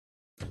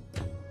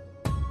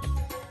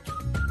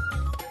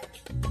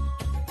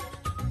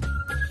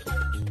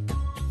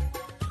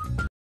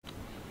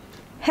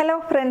Hello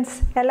friends,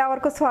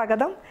 എല്ലാവർക്കും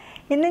സ്വാഗതം.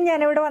 ഇന്ന്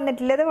ഞാനിവിടെ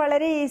വന്നിട്ടുള്ളത്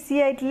വളരെ ഈസി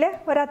ആയിട്ടുള്ള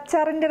ഒരു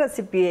അച്ചാറിൻ്റെ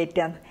റെസിപ്പി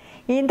ആയിട്ടാണ്.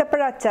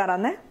 ഈന്തപ്പഴ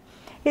അച്ചാറാണ്.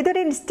 ഇതൊരു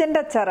ഇൻസ്റ്റൻറ്റ്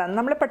അച്ചാറാണ്.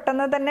 നമ്മൾ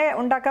പെട്ടെന്ന് തന്നെ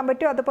ഉണ്ടാക്കാൻ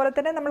പറ്റും. അതുപോലെ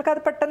തന്നെ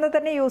നമ്മൾക്കത് പെട്ടെന്ന്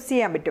തന്നെ യൂസ്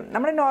ചെയ്യാൻ പറ്റും.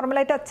 നമ്മൾ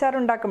നോർമലായിട്ട് അച്ചാർ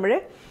ഉണ്ടാക്കുമ്പോൾ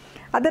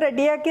അത്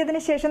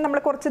റെഡിയാക്കിയതിന് ശേഷം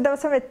നമ്മൾ കുറച്ച്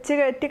ദിവസം വെച്ച്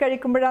കയറ്റി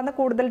കഴിക്കുമ്പോഴാണ്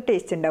കൂടുതൽ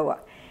ടേസ്റ്റ് ഉണ്ടാവുക.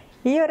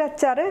 ഈ ഒരു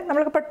അച്ചാർ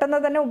നമ്മൾക്ക്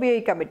പെട്ടെന്ന് തന്നെ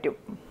ഉപയോഗിക്കാൻ പറ്റും.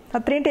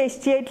 അത്രയും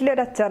ടേസ്റ്റി ആയിട്ടുള്ള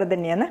ഒരു അച്ചാർ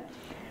തന്നെയാണ്.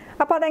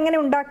 അപ്പോൾ അതെങ്ങനെ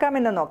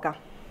ഉണ്ടാക്കാമെന്ന് നോക്കാം.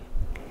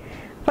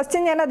 ഫസ്റ്റ്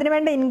ഞാൻ അതിന്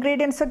വേണ്ട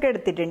ഇൻഗ്രീഡിയൻസ് ഒക്കെ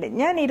എടുത്തിട്ടുണ്ട്.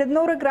 ഞാൻ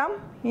 200 ഗ്രാം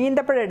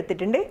ഈന്തപ്പഴം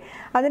എടുത്തിട്ടുണ്ട്.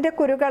 അതിൻ്റെ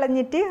കുരു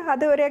കളഞ്ഞിട്ട്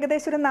അത് ഒരു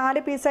ഏകദേശം ഒരു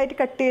 4 പീസായിട്ട്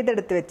കട്ട്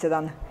ചെയ്തെടുത്ത്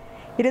വെച്ചതാണ്.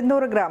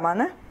 200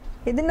 ഗ്രാമാണ്.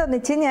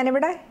 ഇതിനൊന്നിച്ച്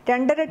ഞാനിവിടെ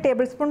 2.5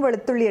 ടേബിൾ സ്പൂൺ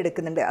വെളുത്തുള്ളി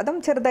എടുക്കുന്നുണ്ട്. അതും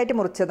ചെറുതായിട്ട്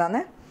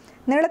മുറിച്ചതാണ്,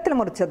 നീളത്തിൽ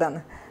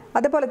മുറിച്ചതാണ്.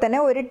 അതുപോലെ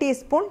തന്നെ 1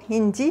 ടീസ്പൂൺ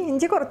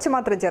ഇഞ്ചി കുറച്ച്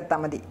മാത്രം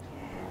ചേർത്താൽ മതി.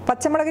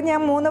 പച്ചമുളക്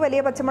ഞാൻ 3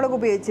 വലിയ പച്ചമുളക്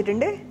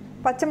ഉപയോഗിച്ചിട്ടുണ്ട്.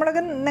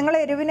 പച്ചമുളക് നിങ്ങളെ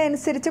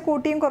എരിവിനനുസരിച്ച്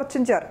കൂട്ടിയും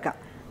കുറച്ചും ചേർക്കാം.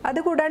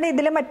 അതുകൂടാണ്ട്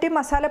ഇതിൽ മറ്റ്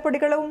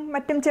മസാലപ്പൊടികളും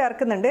മറ്റും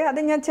ചേർക്കുന്നുണ്ട്. അത്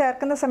ഞാൻ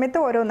ചേർക്കുന്ന സമയത്ത്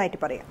ഓരോന്നായിട്ട്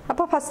പറയാം.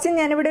 അപ്പോൾ ഫസ്റ്റ്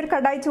ഞാനിവിടെ ഒരു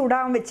കടായി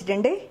ചൂടാവാൻ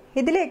വെച്ചിട്ടുണ്ട്.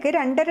 ഇതിലേക്ക്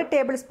 2.5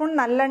 ടേബിൾ സ്പൂൺ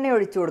നല്ലെണ്ണ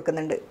ഒഴിച്ചു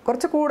കൊടുക്കുന്നുണ്ട്.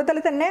 കുറച്ച് കൂടുതൽ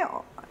തന്നെ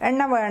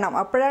എണ്ണ വേണം,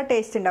 അപ്പോഴാണ്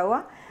ടേസ്റ്റ് ഉണ്ടാവുക.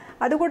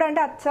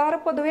 അതുകൂടാണ്ട് അച്ചാർ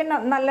പൊതുവെ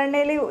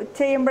നല്ലെണ്ണയിൽ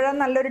ചെയ്യുമ്പോഴാണ്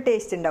നല്ലൊരു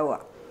ടേസ്റ്റ് ഉണ്ടാവുക.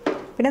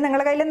 പിന്നെ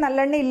നിങ്ങളുടെ കയ്യിൽ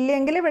നല്ലെണ്ണ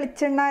ഇല്ലെങ്കിൽ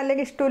വെളിച്ചെണ്ണ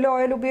അല്ലെങ്കിൽ ഇഷ്ടമുള്ള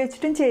ഓയിൽ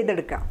ഉപയോഗിച്ചിട്ടും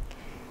ചെയ്തെടുക്കാം.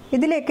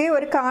 ഇതിലേക്ക്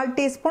ഒരു 1/4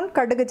 ടീസ്പൂൺ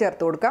കടുക്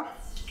ചേർത്ത് കൊടുക്കാം.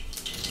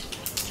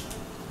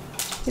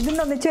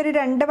 ഇതിനൊന്നിച്ചൊരു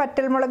 2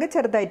 വറ്റൽമുളക്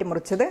ചെറുതായിട്ട്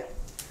മുറിച്ചത്.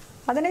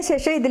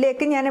 അതിനുശേഷം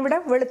ഇതിലേക്ക് ഞാനിവിടെ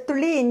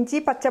വെളുത്തുള്ളി, ഇഞ്ചി,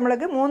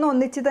 പച്ചമുളക് 3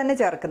 ഒന്നിച്ച് തന്നെ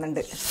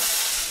ചേർക്കുന്നുണ്ട്.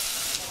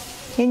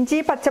 ഇഞ്ചി,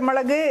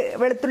 പച്ചമുളക്,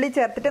 വെളുത്തുള്ളി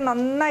ചേർത്തിട്ട്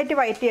നന്നായിട്ട്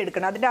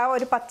വഴറ്റിയെടുക്കണം. അതിൻ്റെ ആ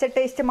ഒരു പച്ച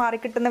ടേസ്റ്റ്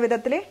മാറിക്കിട്ടുന്ന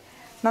വിധത്തിൽ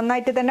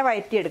നന്നായിട്ട് തന്നെ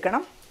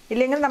വഴറ്റിയെടുക്കണം.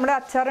 ഇല്ലെങ്കിൽ നമ്മൾ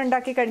അച്ചാർ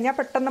ഉണ്ടാക്കി കഴിഞ്ഞാൽ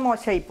പെട്ടെന്ന്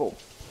മോശമായി പോകും.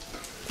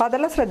 അപ്പോൾ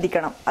അതെല്ലാം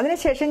ശ്രദ്ധിക്കണം.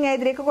 അതിനുശേഷം ഞാൻ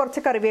ഇതിലേക്ക്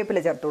കുറച്ച് കറിവേപ്പില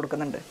ചേർത്ത്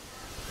കൊടുക്കുന്നുണ്ട്.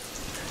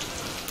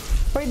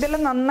 അപ്പോൾ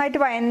ഇതെല്ലാം നന്നായിട്ട്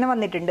വഴന്ന്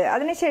വന്നിട്ടുണ്ട്.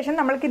 അതിനുശേഷം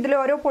നമ്മൾക്ക് ഇതിൽ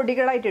ഓരോ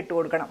പൊടികളായിട്ട് ഇട്ട്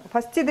കൊടുക്കണം.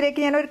 ഫസ്റ്റ്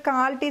ഇതിലേക്ക് ഞാൻ ഒരു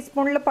 1/4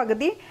 ടീസ്പൂണിൽ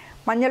പകുതി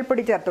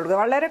മഞ്ഞൾപ്പൊടി ചേർത്ത് കൊടുക്കുക.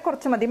 വളരെ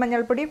കുറച്ച് മതി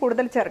മഞ്ഞൾപ്പൊടി,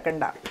 കൂടുതൽ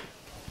ചേർക്കണ്ട.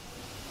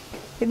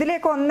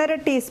 ഇതിലേക്ക് 1.5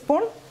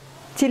 ടീസ്പൂൺ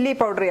ചില്ലി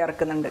പൗഡർ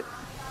ചേർക്കുന്നുണ്ട്.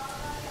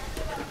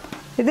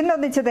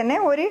 ഇതിനൊന്നിച്ച് തന്നെ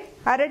ഒരു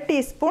 1/2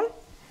 ടീസ്പൂൺ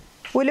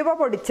ഉലുവ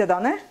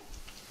പൊടിച്ചതാണ്.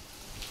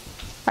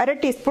 1/2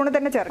 ടീസ്പൂൺ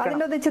തന്നെ ചേർക്കണം.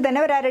 അതിനൊന്നിച്ച്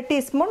തന്നെ ഒരു 1/2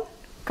 ടീസ്പൂൺ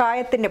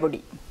കായത്തിൻ്റെ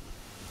പൊടി.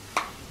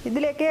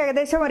 ഇതിലേക്ക്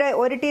ഏകദേശം ഒരു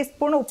 1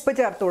 ടീസ്പൂൺ ഉപ്പ്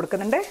ചേർത്ത്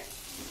കൊടുക്കുന്നുണ്ട്.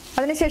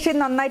 അതിനുശേഷം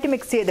നന്നായിട്ട്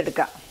മിക്സ്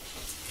ചെയ്തെടുക്കുക.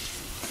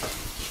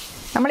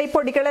 നമ്മൾ ഈ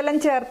പൊടികളെല്ലാം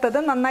ചേർത്തത്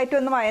നന്നായിട്ട്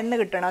ഒന്ന് വഴന്ന്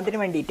കിട്ടണം, അതിന്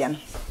വേണ്ടിയിട്ടാണ്.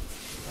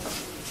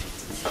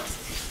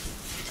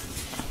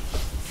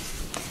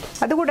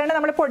 അതുകൂടാണ്ട്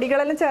നമ്മൾ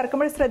പൊടികളെല്ലാം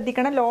ചേർക്കുമ്പോൾ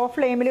ശ്രദ്ധിക്കണം, ലോ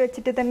ഫ്ലെയിമിൽ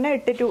വെച്ചിട്ട് തന്നെ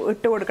ഇട്ട്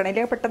കൊടുക്കണം.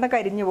 ഇല്ലെങ്കിൽ പെട്ടെന്ന്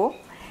കരിഞ്ഞു പോകും.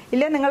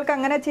 ഇല്ലെങ്കിൽ നിങ്ങൾക്ക്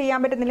അങ്ങനെ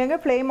ചെയ്യാൻ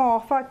പറ്റുന്നില്ലെങ്കിൽ ഫ്ലെയിം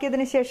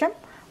ഓഫാക്കിയതിന് ശേഷം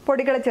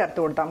പൊടികൾ ചേർത്ത്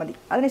കൊടുത്താൽ മതി.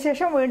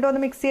 അതിനുശേഷം വീണ്ടും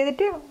ഒന്ന് മിക്സ്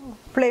ചെയ്തിട്ട്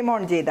ഫ്ലെയിം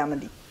ഓൺ ചെയ്താൽ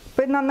മതി.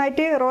 ഇപ്പോൾ ഇത്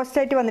നന്നായിട്ട്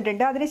റോസ്റ്റായിട്ട്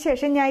വന്നിട്ടുണ്ട്.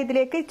 അതിനുശേഷം ഞാൻ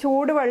ഇതിലേക്ക്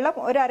ചൂടുവെള്ളം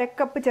ഒരു 1/2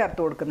 കപ്പ് ചേർത്ത്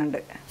കൊടുക്കുന്നുണ്ട്.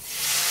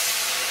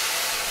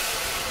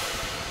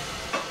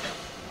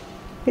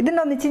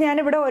 ഇതിനൊന്നിച്ച്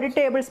ഞാനിവിടെ 1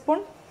 ടേബിൾ സ്പൂൺ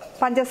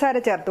പഞ്ചസാര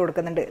ചേർത്ത്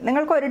കൊടുക്കുന്നുണ്ട്.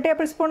 നിങ്ങൾക്ക് 1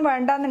 ടേബിൾ സ്പൂൺ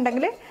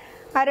വേണ്ടാന്നുണ്ടെങ്കിൽ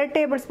 1/2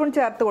 ടേബിൾ സ്പൂൺ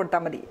ചേർത്ത്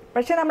കൊടുത്താൽ മതി.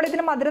 പക്ഷേ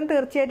നമ്മളിതിന് മധുരം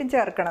തീർച്ചയായിട്ടും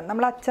ചേർക്കണം.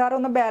 നമ്മൾ അച്ചാർ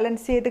ഒന്ന്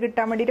ബാലൻസ് ചെയ്ത്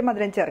കിട്ടാൻ വേണ്ടിയിട്ട്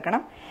മധുരം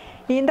ചേർക്കണം.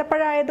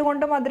 ഈന്തപ്പഴം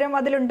ആയതുകൊണ്ട് മധുരം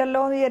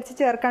അതിലുണ്ടല്ലോ എന്ന് വിചാരിച്ച്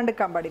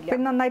ചേർക്കാണ്ടിരിക്കാൻ പാടില്ല.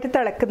 ഇത് നന്നായിട്ട്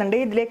തിളക്കുന്നുണ്ട്.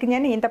 ഇതിലേക്ക്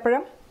ഞാൻ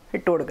ഈന്തപ്പഴം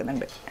ഇട്ട്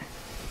കൊടുക്കുന്നുണ്ട്.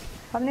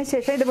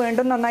 അതിനുശേഷം ഇത്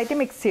വീണ്ടും നന്നായിട്ട്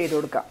മിക്സ് ചെയ്ത്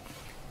കൊടുക്കാം.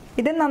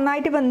 ഇത്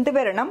നന്നായിട്ട് വെന്ത്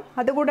വരണം.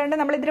 അതുകൂടാണ്ട്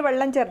നമ്മളിതിൽ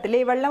വെള്ളം ചേർത്തില്ല.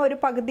 ഈ വെള്ളം ഒരു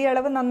പകുതി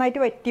അളവ്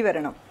നന്നായിട്ട് വറ്റി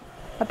വരണം.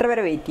 അത്ര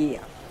വരെ വെയിറ്റ്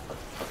ചെയ്യുക.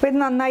 അപ്പോൾ ഇത്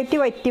നന്നായിട്ട്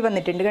വറ്റി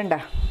വന്നിട്ടുണ്ട്, കണ്ട.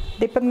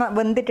 ഇതിപ്പം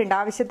വെന്തിട്ടുണ്ട്,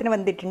 ആവശ്യത്തിന്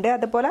വെന്തിട്ടുണ്ട്.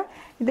 അതുപോലെ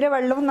ഇതിലെ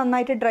വെള്ളവും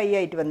നന്നായിട്ട് ഡ്രൈ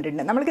ആയിട്ട്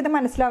വന്നിട്ടുണ്ട്. നമ്മൾക്കിത്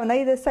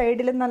മനസ്സിലാവുന്നത് ഇത്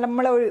സൈഡിൽ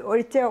നമ്മൾ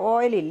ഒഴിച്ച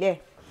ഓയിലില്ലേ,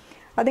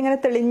 അതിങ്ങനെ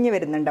തെളിഞ്ഞ്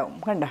വരുന്നുണ്ടാവും,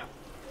 കണ്ട.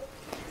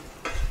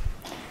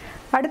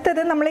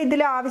 അടുത്തത് നമ്മൾ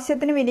ഇതിൽ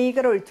ആവശ്യത്തിന്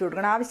വിനീഗർ ഒഴിച്ചു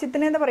കൊടുക്കണം.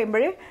 ആവശ്യത്തിന് എന്ന്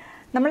പറയുമ്പോൾ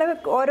നമ്മൾ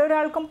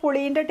ഓരോരാൾക്കും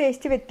പുളീൻ്റെ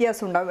ടേസ്റ്റ്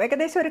വ്യത്യാസം ഉണ്ടാകും.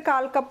 ഏകദേശം ഒരു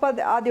 1/4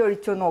 കപ്പ് ആദ്യം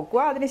ഒഴിച്ചു നോക്കുക.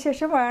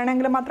 അതിനുശേഷം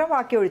വേണമെങ്കിൽ മാത്രം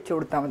ബാക്കി ഒഴിച്ചു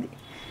കൊടുത്താൽ മതി.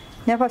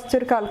 ഞാൻ ഫസ്റ്റ്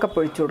ഒരു 1/4 കപ്പ്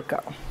ഒഴിച്ചു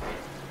കൊടുക്കാം.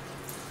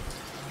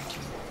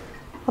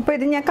 അപ്പോൾ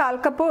ഇത് ഞാൻ 1/4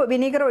 കപ്പ്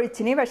വിനീഗർ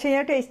ഒഴിച്ചിന്. പക്ഷേ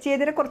ഞാൻ ടേസ്റ്റ്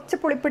ചെയ്തതിന് കുറച്ച്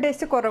പുളിപ്പ്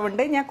ടേസ്റ്റ്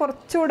കുറവുണ്ട്. ഞാൻ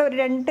കുറച്ചുകൂടെ ഒരു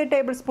 2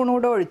 ടേബിൾ സ്പൂൺ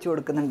കൂടെ ഒഴിച്ചു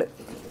കൊടുക്കുന്നുണ്ട്.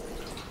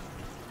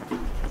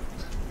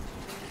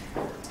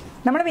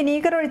 നമ്മൾ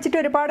വിനീഗർ ഒഴിച്ചിട്ട്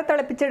ഒരുപാട്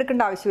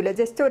തിളപ്പിച്ചെടുക്കേണ്ട ആവശ്യമില്ല.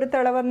 ജസ്റ്റ് ഒരു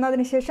തിള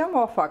വന്നതിന് ശേഷം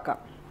ഓഫാക്കാം.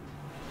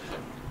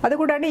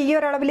 അതുകൂടാണ്ട് ഈ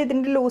ഒരളവിൽ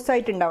ഇതിൻ്റെ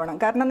ലൂസായിട്ട് ഉണ്ടാവണം.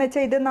 കാരണം എന്ന്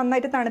വെച്ചാൽ ഇത്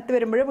നന്നായിട്ട് തണുത്ത്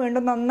വരുമ്പോൾ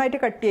വീണ്ടും നന്നായിട്ട്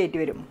കട്ടിയായിട്ട്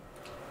വരും.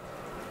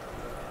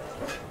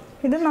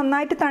 ഇത്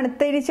നന്നായിട്ട്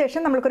തണുത്തതിന്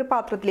ശേഷം നമ്മൾക്കൊരു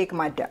പാത്രത്തിലേക്ക്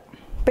മാറ്റാം.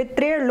 അപ്പോൾ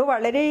ഇത്രയേ ഉള്ളൂ.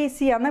 വളരെ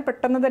ഈസിയാണ്,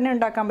 പെട്ടെന്ന് തന്നെ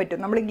ഉണ്ടാക്കാൻ പറ്റും.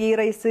 നമ്മൾ ഗീ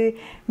റൈസ്,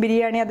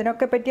 ബിരിയാണി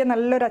അതിനൊക്കെ പറ്റിയ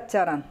നല്ലൊരു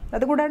അച്ചാറാണ്.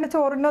 അതുകൂടാണ്ട്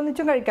ചോറിൻ്റെ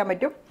ഒന്നിച്ചും കഴിക്കാൻ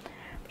പറ്റും.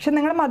 പക്ഷെ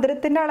നിങ്ങൾ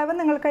മധുരത്തിൻ്റെ അളവ്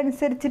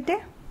നിങ്ങൾക്കനുസരിച്ചിട്ട്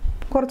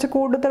കുറച്ച്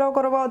കൂടുതലോ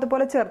കുറവോ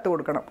അതുപോലെ ചേർത്ത്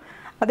കൊടുക്കണം.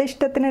 അത്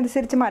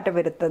ഇഷ്ടത്തിനനുസരിച്ച് മാറ്റം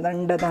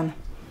വരുത്തേണ്ടതാണ്.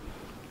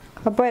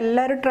 അപ്പോൾ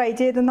എല്ലാവരും ട്രൈ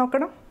ചെയ്ത്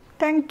നോക്കണം.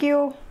 Thank you.